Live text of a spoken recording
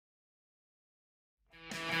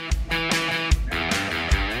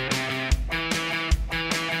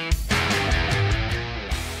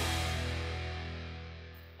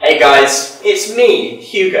Hey guys, it's me,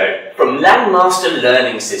 Hugo, from Langmaster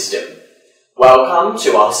Learning System. Welcome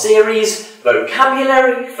to our series,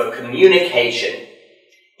 Vocabulary for Communication.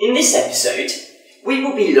 In this episode, we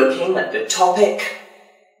will be looking at the topic,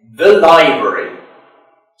 the library.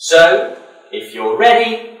 So, if you're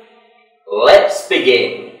ready, let's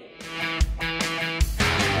begin.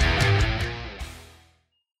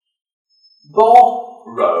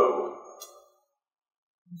 Borrow.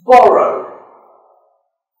 Borrow.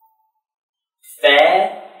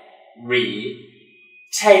 Fairy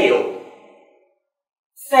tale.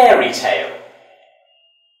 Fairy tale.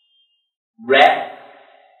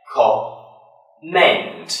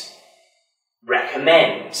 Recommend.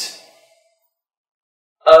 Recommend.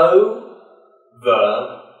 Overdue.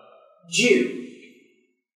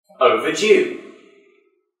 Overdue.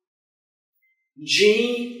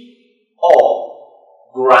 Geography.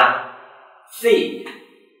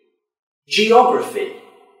 Geography.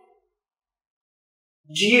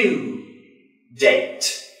 Due date.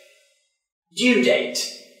 Due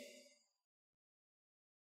date.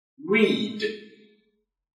 Read.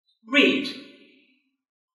 Read.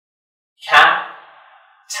 Catalog.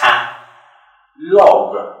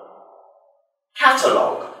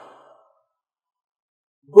 Catalog.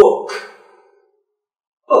 Book.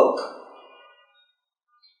 Book.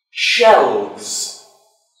 Shelves.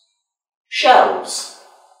 Shelves.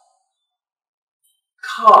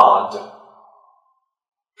 Card.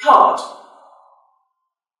 Card.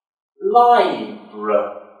 Library.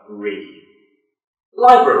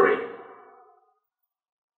 Library.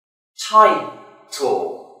 Title.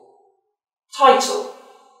 Title.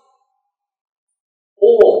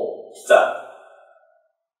 Author.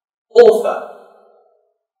 Author.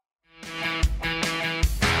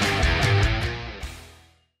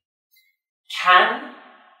 Can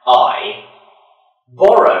I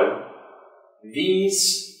borrow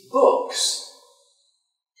these books?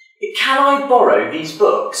 Can I borrow these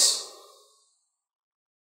books?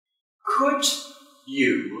 Could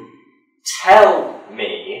you tell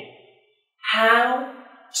me how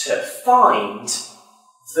to find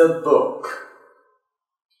the book?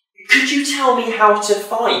 Could you tell me how to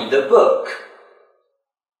find the book?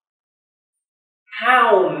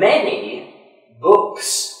 How many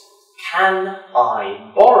books can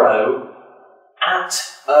I borrow at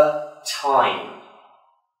a time?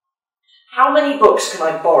 How many books can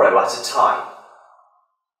I borrow at a time?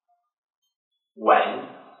 When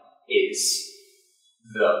is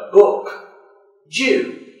the book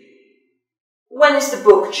due? When is the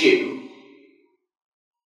book due?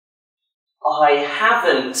 I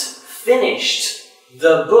haven't finished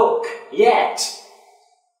the book yet.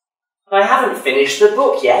 I haven't finished the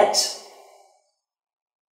book yet.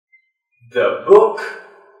 The book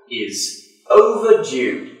is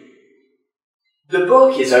overdue. The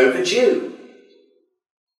book is overdue.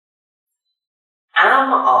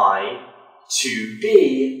 Am I to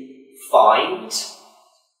be fined?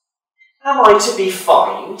 Am I to be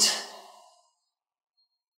fined?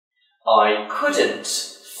 I couldn't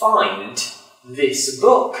find this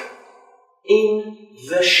book in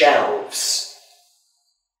the shelves.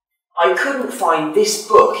 I couldn't find this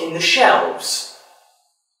book in the shelves.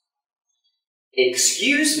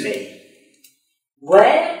 Excuse me,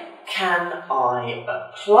 where can I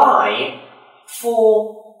apply for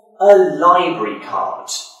a library card?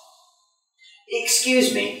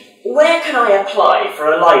 Excuse me, where can I apply for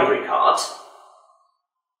a library card?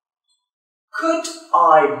 Could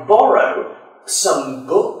I borrow some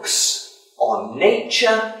books on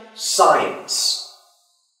nature science?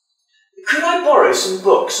 Could I borrow some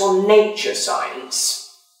books on nature science?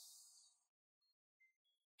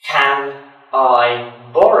 Can I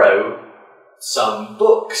borrow some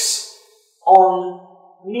books on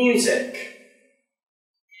music?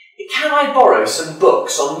 Can I borrow some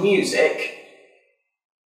books on music?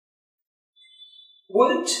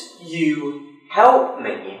 Would you help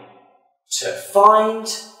me to find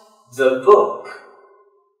the book?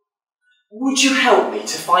 Would you help me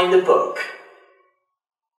to find the book?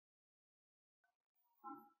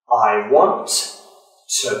 I want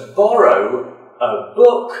to borrow a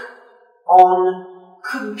book on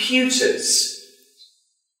computers.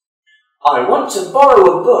 I want to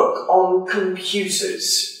borrow a book on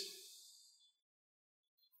computers.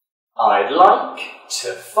 I'd like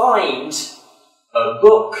to find a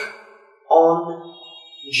book on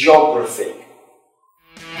geography.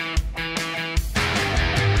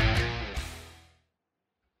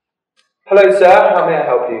 Hello sir, how may I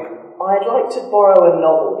help you? I'd like to borrow a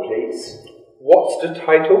novel, please. What's the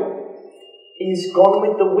title? Is Gone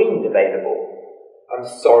with the Wind available? I'm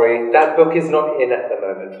sorry, that book is not in at the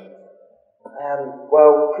moment.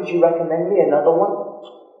 Well, could you recommend me another one?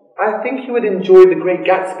 I think you would enjoy The Great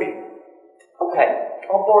Gatsby. Okay,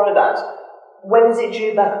 I'll borrow that. When is it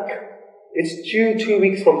due back? It's due 2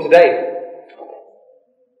 weeks from today.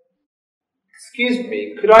 Excuse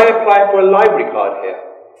me, could I apply for a library card here?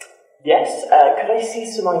 Yes, could I see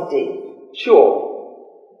some ID? Sure.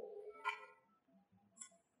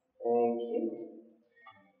 Thank you.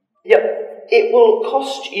 Yep, it will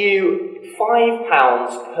cost you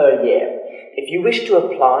 £5 per year. If you wish to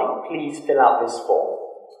apply, please fill out this form.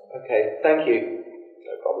 Okay, thank you.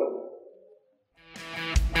 No problem.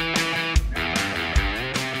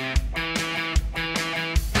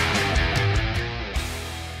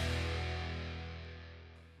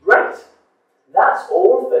 Great! That's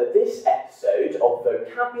all for this episode of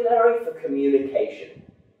Vocabulary for Communication.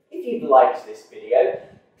 If you've liked this video,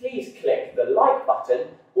 please click the like button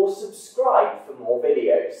or subscribe for more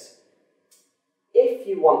videos. If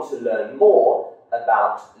you want to learn more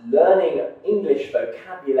about learning English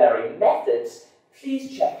vocabulary methods,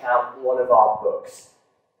 please check out one of our books,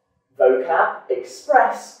 Vocab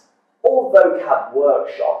Express or Vocab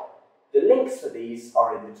Workshop. The links for these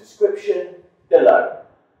are in the description below.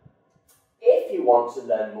 If you want to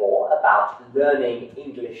learn more about learning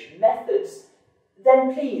English methods,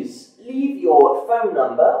 then please leave your phone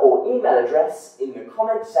number or email address in the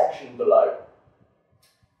comment section below.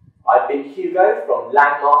 I've been Hugo from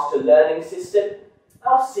Langmaster Learning System.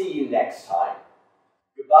 I'll see you next time.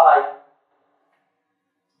 Goodbye.